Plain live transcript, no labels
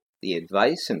The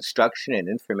advice, instruction, and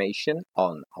information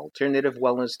on alternative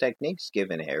wellness techniques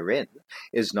given herein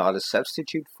is not a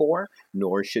substitute for,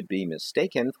 nor should be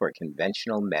mistaken for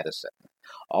conventional medicine.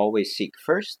 Always seek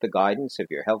first the guidance of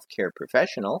your healthcare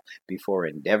professional before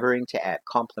endeavoring to add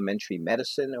complementary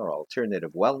medicine or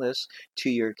alternative wellness to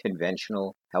your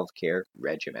conventional healthcare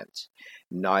regimen.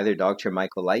 Neither Dr.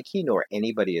 Michael Leike nor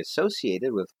anybody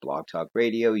associated with Blog Talk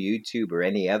Radio, YouTube, or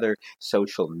any other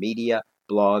social media,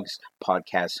 blogs,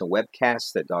 podcasts, and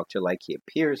webcasts that Dr. Leike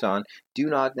appears on do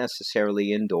not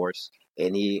necessarily endorse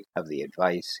any of the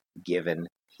advice given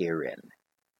herein.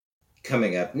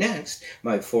 Coming up next,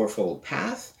 my fourfold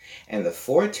path and the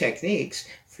 4 techniques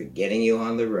for getting you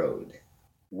on the road.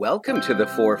 Welcome to the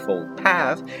Fourfold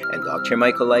Path and Dr.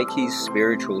 Michael Leike's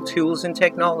spiritual tools and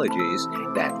technologies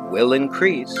that will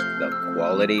increase the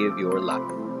quality of your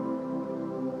life.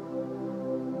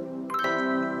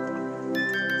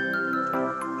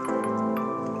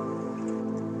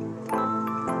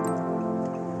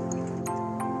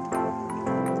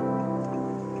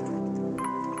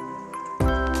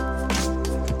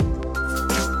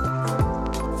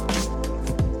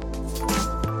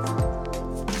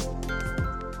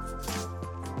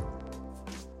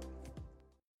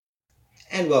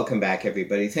 And welcome back,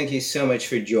 everybody. Thank you so much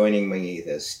for joining me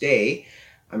this day.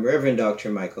 I'm Reverend Dr.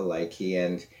 Michael Leike,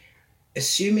 and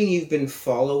assuming you've been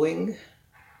following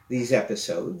these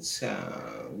episodes,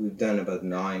 we've done about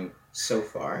 9 so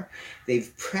far,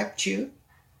 they've prepped you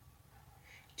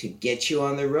to get you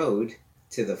on the road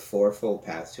to the fourfold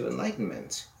path to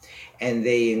enlightenment. And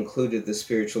they included the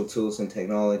spiritual tools and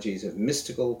technologies of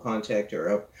mystical contact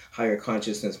or higher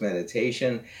consciousness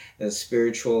meditation,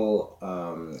 spiritual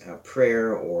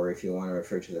prayer, or if you want to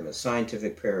refer to them as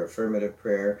scientific prayer, affirmative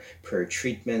prayer, prayer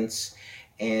treatments,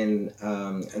 and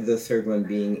the third one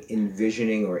being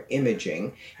envisioning or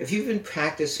imaging. If you've been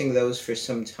practicing those for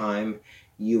some time,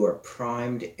 you are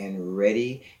primed and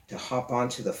ready to hop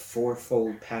onto the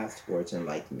fourfold path towards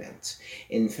enlightenment.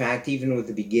 In fact, even with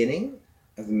the beginning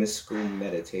of mystical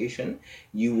meditation,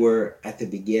 you were at the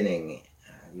beginning.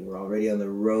 You were already on the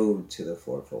road to the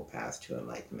fourfold path to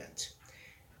enlightenment.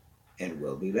 And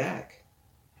we'll be back.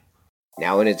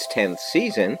 Now in its 10th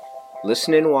season,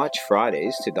 listen and watch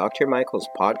Fridays to Dr. Michael's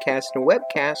podcast and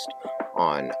webcast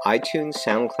on iTunes,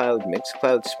 SoundCloud,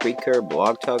 Mixcloud, Spreaker,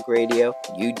 Blog Talk Radio,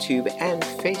 YouTube, and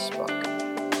Facebook.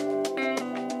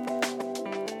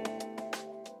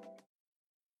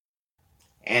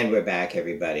 And we're back,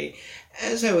 everybody.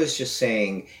 As I was just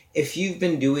saying, if you've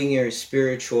been doing your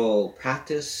spiritual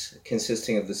practice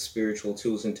consisting of the spiritual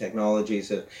tools and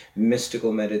technologies of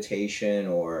mystical meditation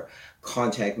or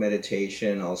contact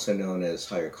meditation, also known as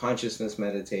higher consciousness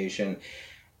meditation,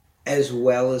 as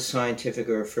well as scientific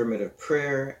or affirmative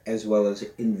prayer, as well as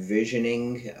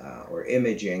envisioning or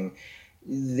imaging,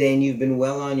 then you've been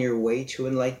well on your way to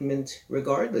enlightenment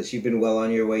regardless. You've been well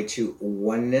on your way to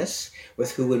oneness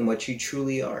with who and what you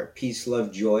truly are. Peace,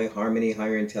 love, joy, harmony,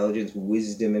 higher intelligence,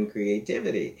 wisdom, and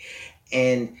creativity.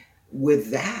 And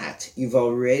with that, you've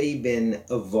already been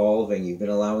evolving. You've been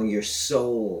allowing your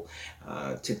soul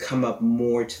to come up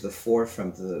more to the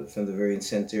forefront from the very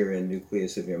center and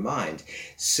nucleus of your mind.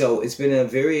 So it's been a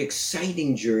very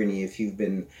exciting journey if you've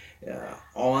been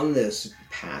on this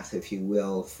path, if you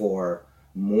will, for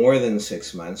more than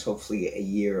 6 months, hopefully a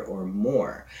year or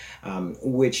more,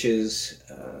 which is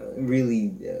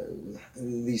really,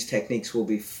 these techniques will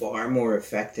be far more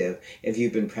effective if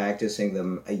you've been practicing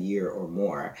them a year or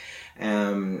more.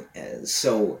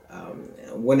 So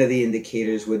one of the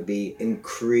indicators would be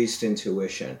increased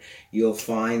intuition. You'll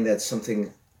find that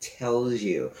something tells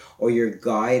you, or you're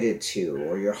guided to,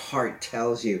 or your heart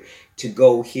tells you to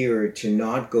go here, or to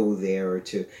not go there, or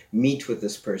to meet with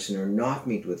this person or not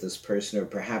meet with this person, or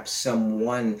perhaps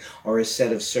someone or a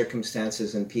set of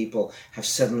circumstances and people have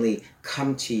suddenly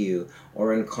come to you,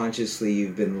 or unconsciously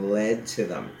you've been led to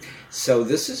them. So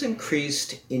this is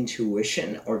increased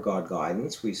intuition or God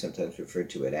guidance, we sometimes refer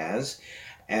to it as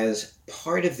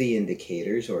part of the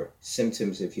indicators or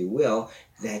symptoms, if you will,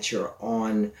 that you're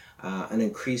on an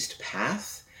increased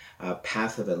path, a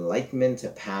path of enlightenment, a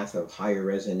path of higher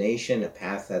resonation, a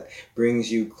path that brings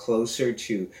you closer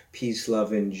to peace,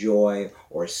 love, and joy,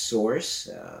 or source,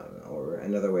 or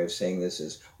another way of saying this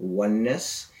is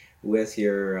oneness with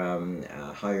your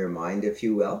higher mind, if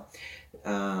you will.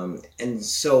 And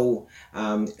so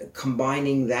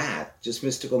combining that, just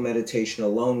mystical meditation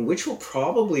alone, which will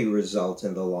probably result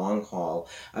in the long haul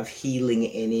of healing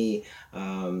any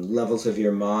levels of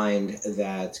your mind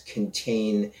that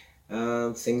contain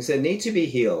things that need to be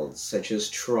healed, such as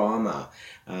trauma,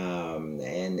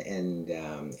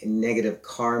 negative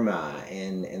karma,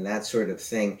 and that sort of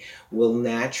thing, will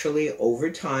naturally, over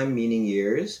time, meaning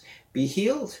years, be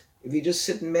healed. If you just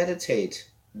sit and meditate,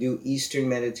 do Eastern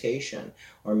meditation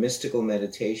or mystical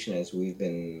meditation, as we've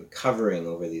been covering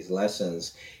over these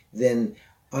lessons, then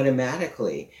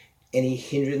automatically any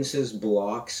hindrances,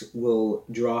 blocks will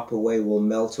drop away, will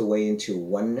melt away into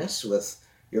oneness with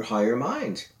your higher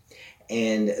mind.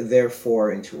 And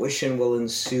therefore intuition will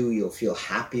ensue. You'll feel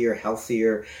happier,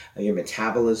 healthier. Your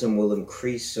metabolism will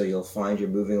increase, so you'll find you're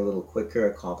moving a little quicker,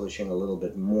 accomplishing a little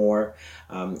bit more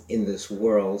in this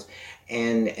world.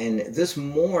 And this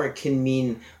more can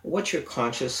mean what you're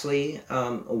consciously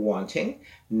wanting.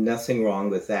 Nothing wrong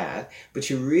with that. But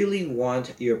you really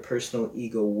want your personal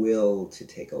ego will to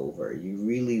take over. You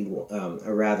really,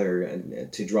 or rather,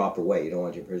 to drop away. You don't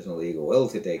want your personal ego will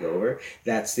to take over.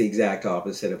 That's the exact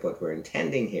opposite of what we're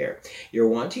intending here. You're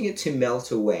wanting it to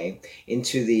melt away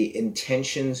into the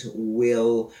intentions,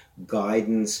 will,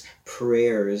 guidance,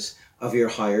 prayers of your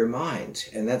higher mind.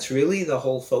 And that's really the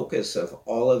whole focus of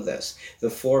all of this.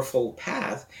 The Fourfold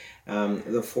Path,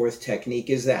 the fourth technique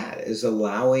is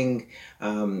allowing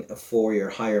for your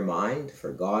higher mind,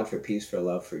 for God, for peace, for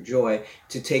love, for joy,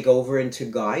 to take over and to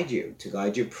guide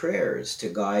your prayers, to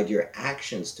guide your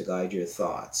actions, to guide your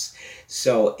thoughts.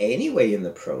 So anyway, in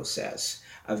the process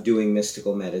of doing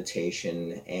mystical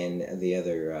meditation and the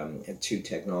other two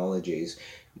technologies,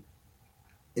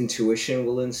 intuition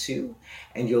will ensue,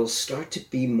 and you'll start to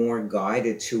be more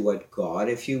guided to what God,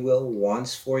 if you will,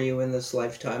 wants for you in this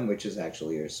lifetime, which is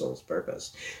actually your soul's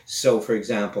purpose. So, for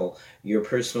example, your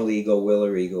personal ego will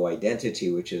or ego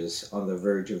identity, which is on the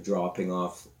verge of dropping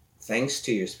off thanks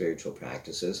to your spiritual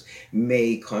practices,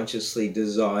 may consciously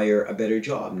desire a better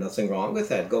job. Nothing wrong with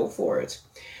that. Go for it.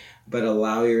 But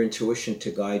allow your intuition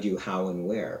to guide you how and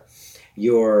where.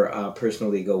 Your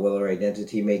personal ego, will, or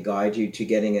identity may guide you to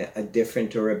getting a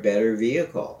different or a better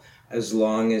vehicle, as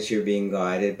long as you're being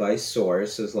guided by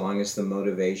Source, as long as the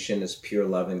motivation is pure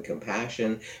love and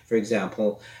compassion. For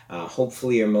example,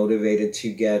 hopefully you're motivated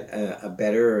to get a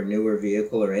better or newer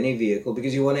vehicle, or any vehicle,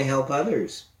 because you want to help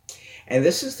others. And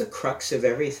this is the crux of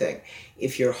everything.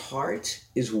 If your heart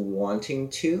is wanting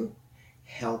to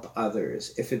help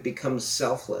others, if it becomes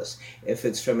selfless, if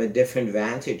it's from a different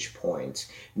vantage point,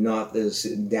 not this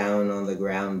down on the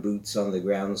ground, boots on the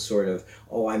ground sort of,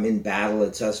 oh, I'm in battle,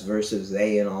 it's us versus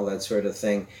they, and all that sort of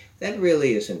thing, that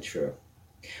really isn't true.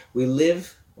 We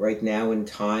live right now in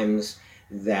times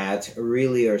that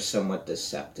really are somewhat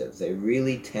deceptive. They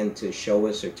really tend to show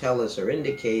us or tell us or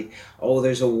indicate, oh,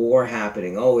 there's a war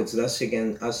happening, oh, it's us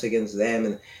against them.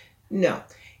 And no.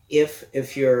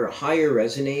 If you're higher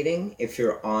resonating, if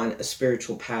you're on a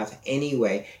spiritual path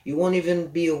anyway, you won't even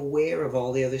be aware of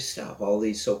all the other stuff, all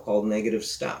these so-called negative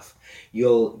stuff.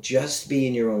 You'll just be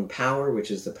in your own power,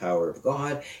 which is the power of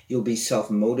God. You'll be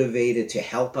self-motivated to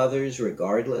help others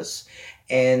regardless.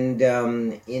 And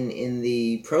in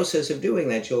the process of doing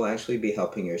that, you'll actually be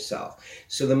helping yourself.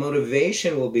 So the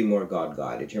motivation will be more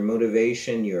God-guided. Your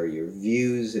motivation, your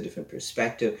views, a different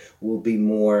perspective will be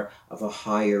more of a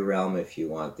higher realm, if you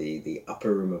want, the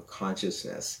upper room of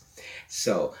consciousness.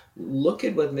 So look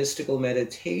at what mystical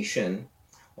meditation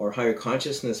or higher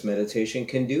consciousness meditation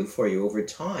can do for you over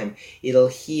time. It'll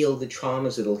heal the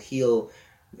traumas, it'll heal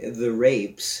the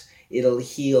rapes, it'll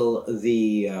heal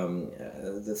the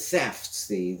thefts,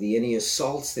 the any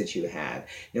assaults that you had.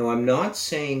 Now, I'm not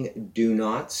saying do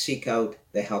not seek out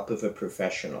the help of a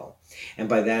professional. And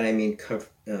by that I mean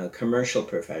commercial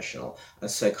professional, a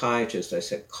psychiatrist, a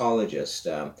psychologist,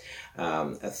 a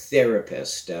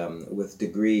therapist with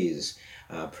degrees,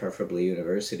 preferably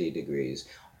university degrees.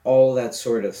 All that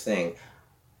sort of thing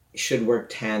should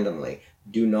work tandemly.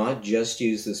 Do not just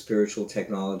use the spiritual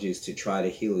technologies to try to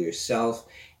heal yourself.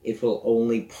 It will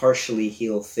only partially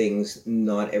heal things.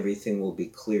 Not everything will be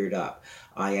cleared up.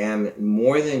 I am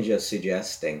more than just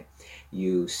suggesting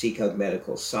you seek out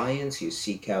medical science, you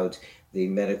seek out the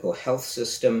medical health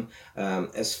system,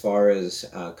 as far as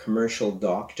a commercial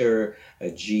doctor, a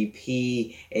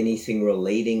GP, anything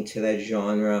relating to that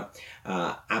genre,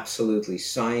 absolutely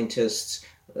scientists,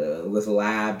 with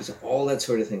labs, all that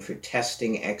sort of thing for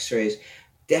testing, x-rays.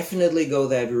 Definitely go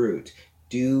that route.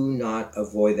 Do not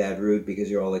avoid that route because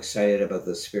you're all excited about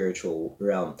the spiritual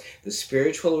realm. The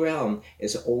spiritual realm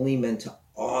is only meant to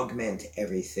augment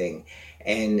everything.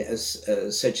 And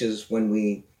such as when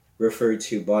we refer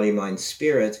to body, mind,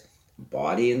 spirit,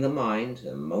 body and the mind,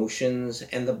 emotions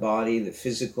and the body, the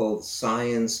physical, the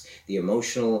science, the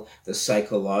emotional, the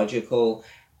psychological,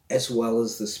 as well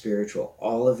as the spiritual,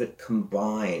 all of it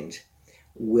combined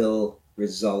will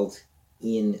result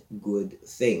in good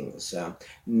things.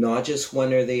 Not just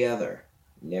one or the other.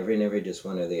 Never, never just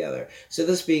one or the other. So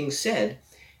this being said,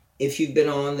 if you've been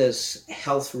on this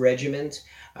health regimen,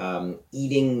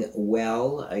 eating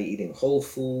well, eating whole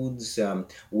foods,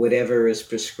 whatever is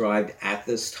prescribed at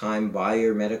this time by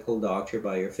your medical doctor,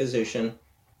 by your physician,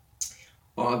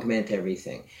 augment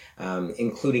everything,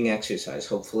 including exercise.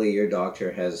 Hopefully your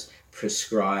doctor has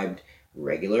prescribed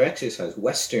regular exercise,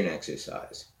 Western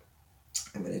exercise.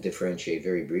 I'm going to differentiate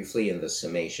very briefly in the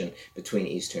summation between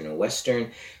Eastern and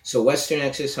Western. So Western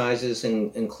exercises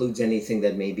includes anything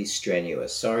that may be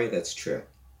strenuous. Sorry, that's true.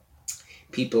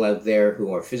 People out there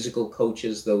who are physical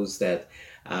coaches, those that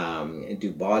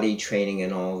do body training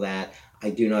and all that, I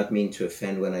do not mean to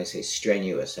offend when I say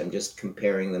strenuous. I'm just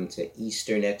comparing them to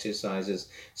Eastern exercises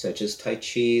such as Tai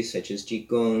Chi, such as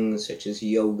Qigong, such as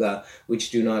yoga,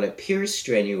 which do not appear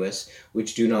strenuous,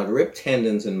 which do not rip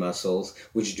tendons and muscles,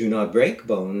 which do not break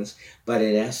bones, but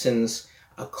in essence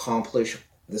accomplish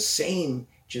the same,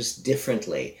 just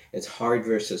differently. It's hard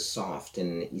versus soft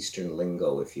in Eastern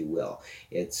lingo, if you will.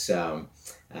 It's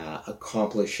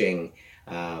accomplishing,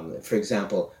 for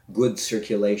example, good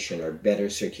circulation or better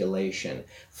circulation,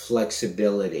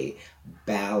 flexibility,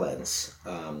 balance,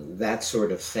 that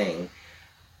sort of thing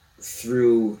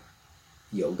through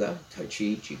yoga, Tai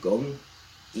Chi, Qigong,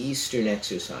 Eastern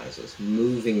exercises.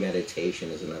 Moving meditation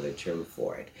is another term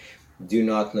for it. Do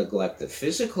not neglect the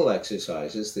physical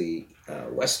exercises, the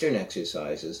Western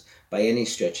exercises, by any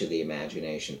stretch of the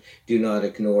imagination. Do not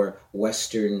ignore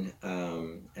Western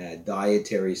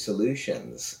dietary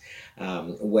solutions.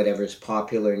 Whatever's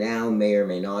popular now may or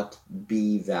may not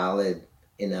be valid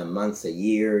in a month, a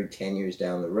year, 10 years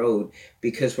down the road,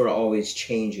 because we're always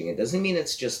changing. It doesn't mean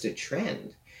it's just a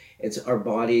trend. It's our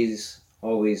bodies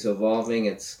always evolving.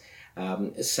 It's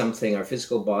something, our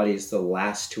physical body is the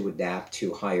last to adapt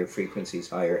to higher frequencies,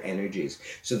 higher energies.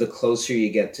 So the closer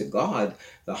you get to God,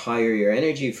 the higher your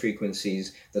energy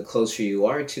frequencies, the closer you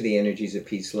are to the energies of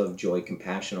peace, love, joy,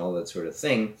 compassion, all that sort of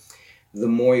thing, the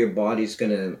more your body's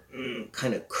going to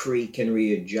kind of creak and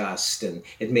readjust, and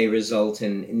it may result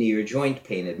in knee or joint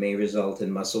pain. It may result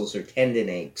in muscles or tendon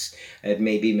aches. It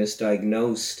may be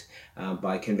misdiagnosed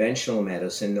by conventional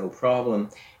medicine, no problem.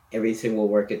 Everything will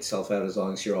work itself out as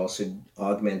long as you're also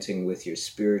augmenting with your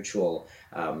spiritual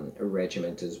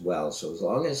regiment as well. So as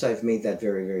long as I've made that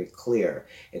very, very clear,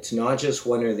 it's not just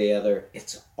one or the other,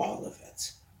 it's all of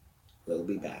it. We'll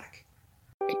be back.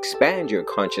 Expand your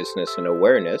consciousness and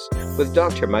awareness with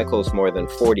Dr. Michael's more than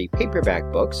 40 paperback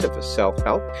books of a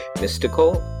self-help,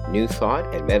 mystical, new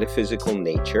thought, and metaphysical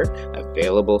nature,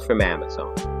 available from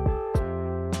Amazon.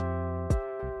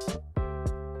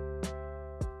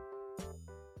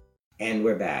 And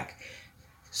we're back.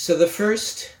 So the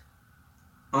first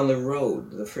on the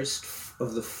road, the first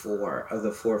of the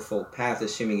fourfold path,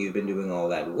 assuming you've been doing all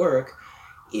that work,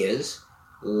 is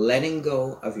letting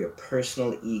go of your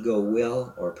personal ego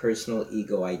will or personal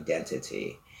ego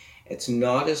identity. It's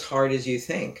not as hard as you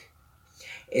think.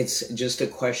 It's just a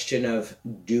question of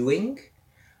doing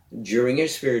during your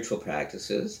spiritual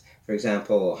practices. For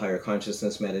example, higher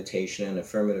consciousness meditation and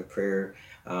affirmative prayer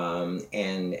and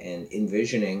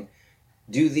envisioning.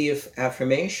 Do the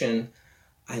affirmation,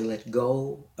 I let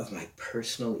go of my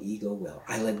personal ego will.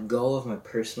 I let go of my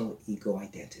personal ego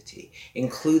identity.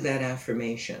 Include that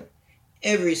affirmation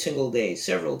every single day,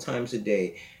 several times a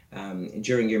day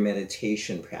during your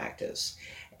meditation practice.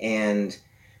 And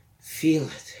feel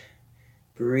it.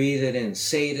 Breathe it in.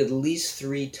 Say it at least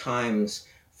 3 times,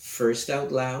 first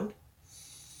out loud.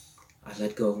 I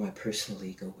let go of my personal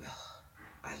ego will.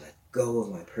 I let go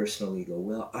of my personal ego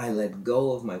will. I let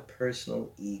go of my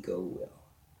personal ego will.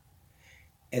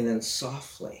 And then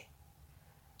softly,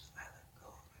 I let go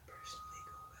of my personal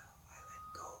ego will. I let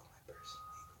go of my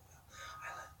personal ego will.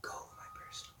 I let go of my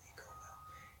personal ego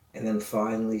will. And then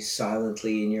finally,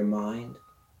 silently in your mind,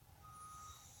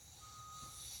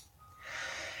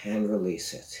 and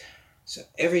release it. So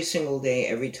every single day,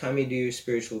 every time you do your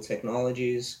spiritual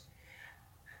technologies,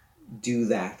 do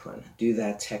that one, do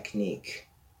that technique.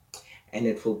 And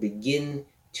it will begin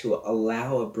to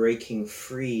allow a breaking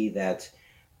free that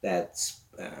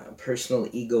personal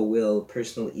ego will,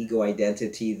 personal ego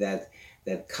identity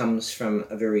that comes from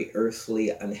a very earthly,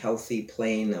 unhealthy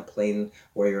plane, a plane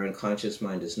where your unconscious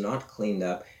mind is not cleaned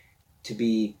up, to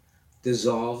be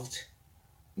dissolved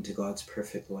into God's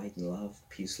perfect light and love,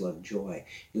 peace, love, joy.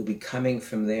 You'll be coming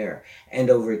from there. And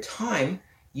over time,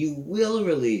 you will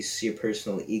release your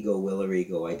personal ego will or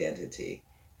ego identity.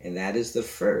 And that is the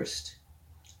first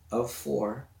of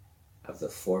 4 of the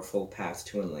fourfold path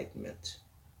to enlightenment.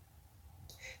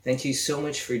 Thank you so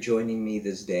much for joining me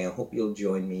this day. I hope you'll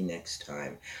join me next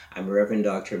time. I'm Reverend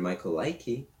Dr. Michael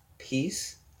Leike.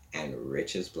 Peace and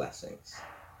richest blessings.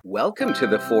 Welcome to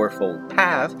the Fourfold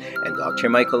Path and Dr.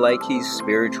 Michael Leike's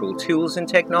spiritual tools and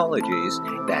technologies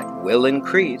that will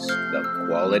increase the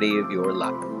quality of your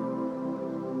life.